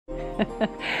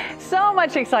So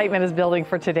much excitement is building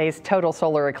for today's total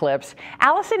solar eclipse.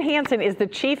 Allison Hansen is the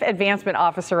Chief Advancement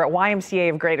Officer at YMCA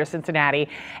of Greater Cincinnati,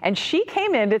 and she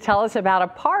came in to tell us about a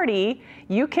party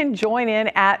you can join in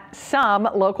at some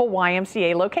local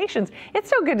YMCA locations. It's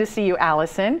so good to see you,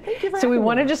 Allison. Thank you for So we having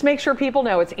want to me. just make sure people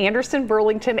know it's Anderson,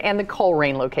 Burlington, and the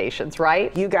Colerain locations,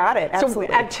 right? You got it, absolutely.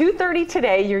 So at 2:30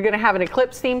 today, you're going to have an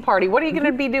eclipse themed party. What are you going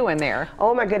to be doing there?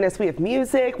 Oh my goodness, we have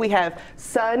music, we have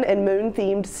sun and moon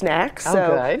themed snacks. Oh,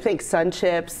 So good. think sun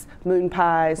chips, moon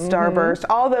pies, starburst,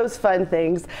 all those fun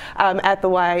things at the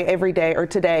Y every day or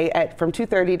today from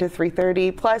 2:30 to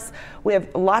 3:30. Plus, we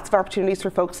have lots of opportunities for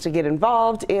folks to get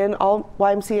involved in all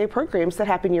YMCA programs that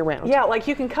happen year round. Yeah, like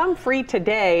you can come free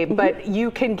today, but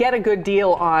you can get a good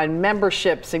deal on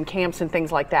memberships and camps and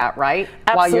things like that, right?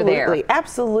 While you're there.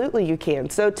 Absolutely you can.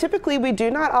 So typically we do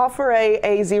not offer a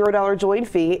 $0 join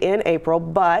fee in April,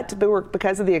 but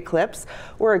because of the eclipse,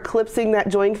 we're eclipsing that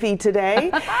join fee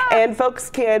today. And folks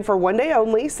can, for one day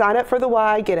only, sign up for the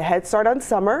Y, get a head start on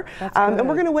summer, and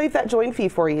we're going to waive that join fee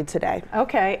for you today.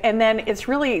 Okay, and then it's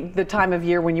really the time of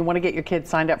year when you want to get your kids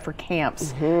signed up for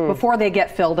camps before they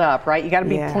get filled up, right? You got to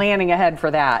be planning ahead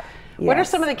for that. What are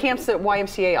some of the camps that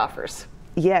YMCA offers?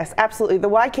 Yes, absolutely. The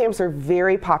Y camps are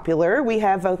very popular. We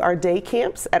have both our day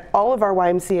camps at all of our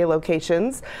YMCA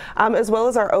locations, as well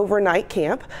as our overnight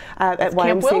camp at YMCA.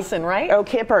 Camp Wilson, right? Oh,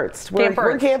 Camp Ernst.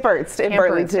 We're Camp Ernst in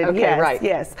Burlington. Okay, yes, right.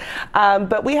 yes.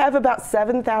 But we have about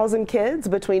 7,000 kids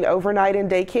between overnight and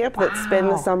day camp that spend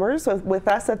the summers with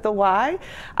us at the Y.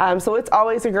 So it's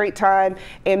always a great time,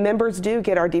 and members do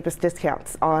get our deepest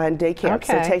discounts on day camp.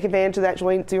 So take advantage of that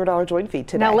 $0 join fee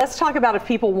today. Now let's talk about if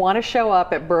people want to show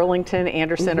up at Burlington,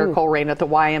 Anderson, or Colerain at the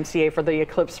YMCA for the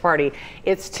eclipse party.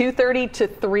 It's 2:30 to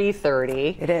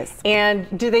 3:30. It is. And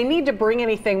do they need to bring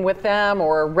anything with them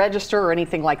or register or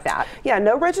anything like that? Yeah,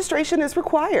 no registration is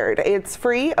required. It's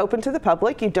free, open to the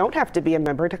public. You don't have to be a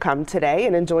member to come today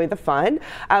and enjoy the fun.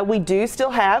 We do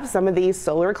still have some of these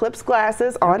solar eclipse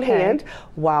glasses on hand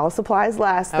while supplies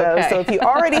last, though. So if you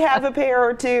already have a pair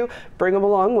or two, bring them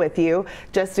along with you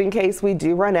just in case we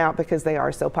do run out because they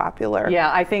are so popular.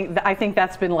 Yeah, I think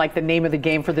that's been like the name of the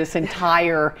game for this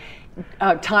entire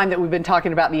time that we've been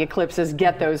talking about the eclipses.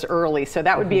 Get those early, so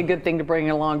that would be a good thing to bring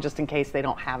along just in case they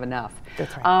don't have enough.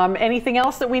 That's right. Anything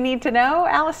else that we need to know,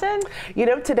 Allison? You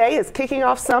know, today is kicking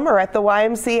off summer at the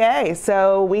YMCA,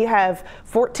 so we have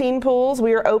 14 pools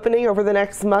we are opening over the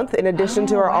next month in addition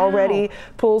to our already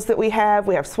pools that we have.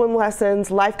 We have swim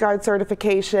lessons, lifeguard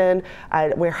certification,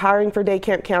 we're hiring for day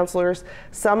camp counselors.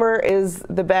 Summer is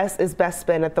best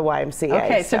spent at the YMCA.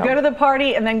 Okay, so go to the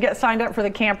party and then get signed up for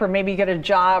the camp, or maybe get a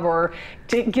job, or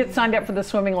to get signed up for the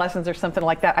swimming lessons or something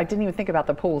like that. I didn't even think about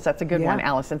the pools. That's a good one,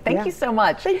 Allison. Thank you so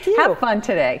much. Thank you. Have fun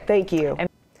today. Thank you.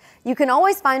 You can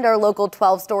always find our local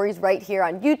 12 stories right here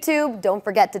on YouTube. Don't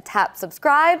forget to tap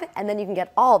subscribe, and then you can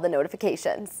get all the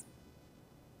notifications.